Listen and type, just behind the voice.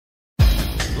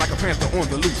panther on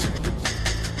the loose.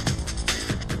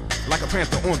 Like a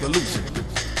panther on the loose.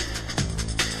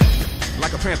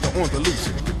 Like a panther on the loose.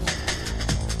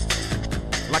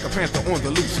 Like a panther on the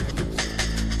loose.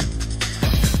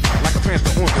 Like a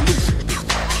panther on the loose.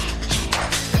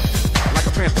 Like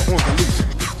a panther on the loose.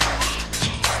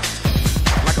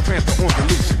 Like a panther on the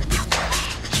loose.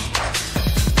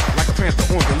 Like a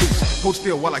panther on the loose. Hold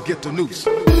still while I get the noose.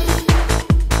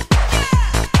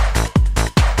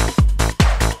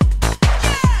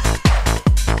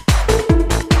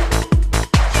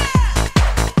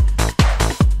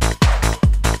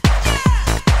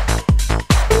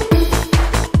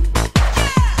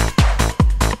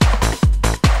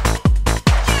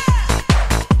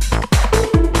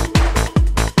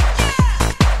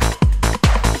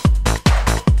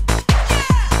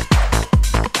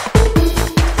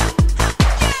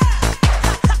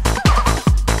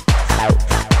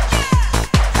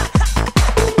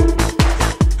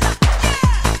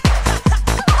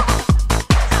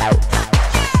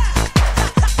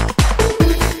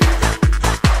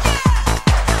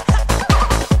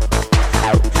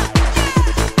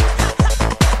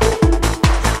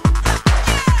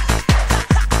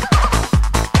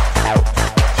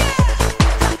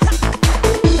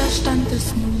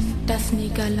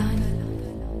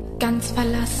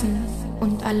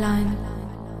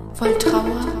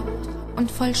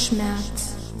 Voll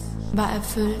Schmerz war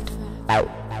erfüllt. Da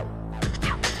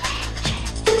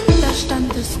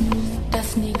stand es nun,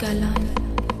 das Negerlein,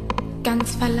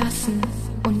 ganz verlassen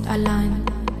und allein.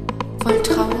 Voll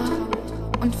Trauer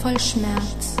und voll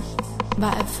Schmerz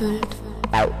war erfüllt.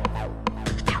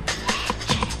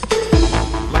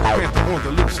 Like a panther on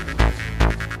the loose.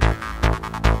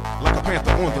 Like a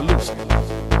panther on the loose.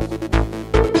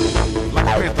 Like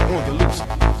a panther on the loose.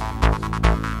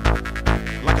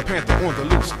 Like a panther on the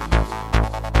loose.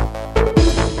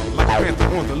 Like a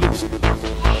panther on the loose.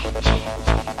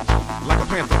 Like a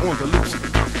panther on the loose.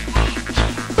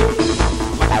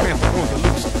 Like a panther on the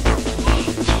loose.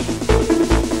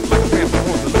 Like a panther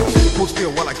on the loose. Hold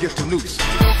still while I get the noose.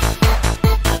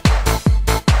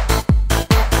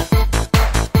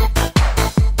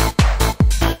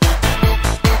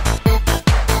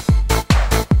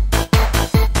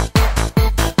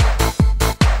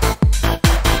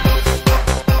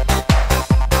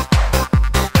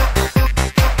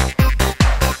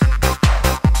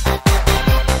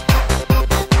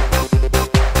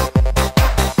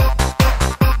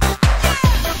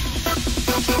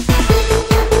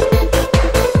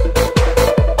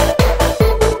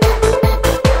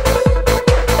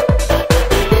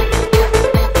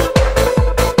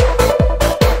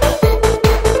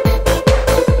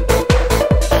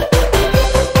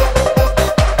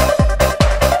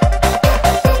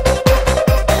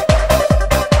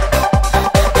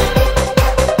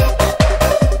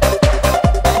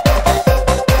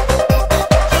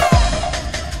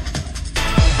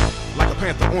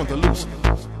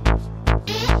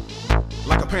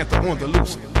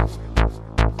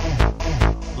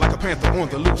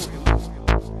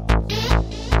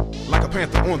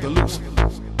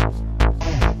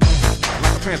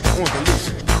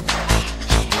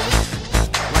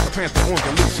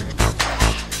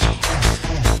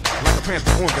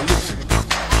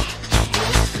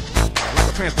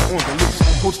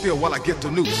 While I get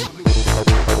the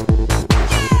noose.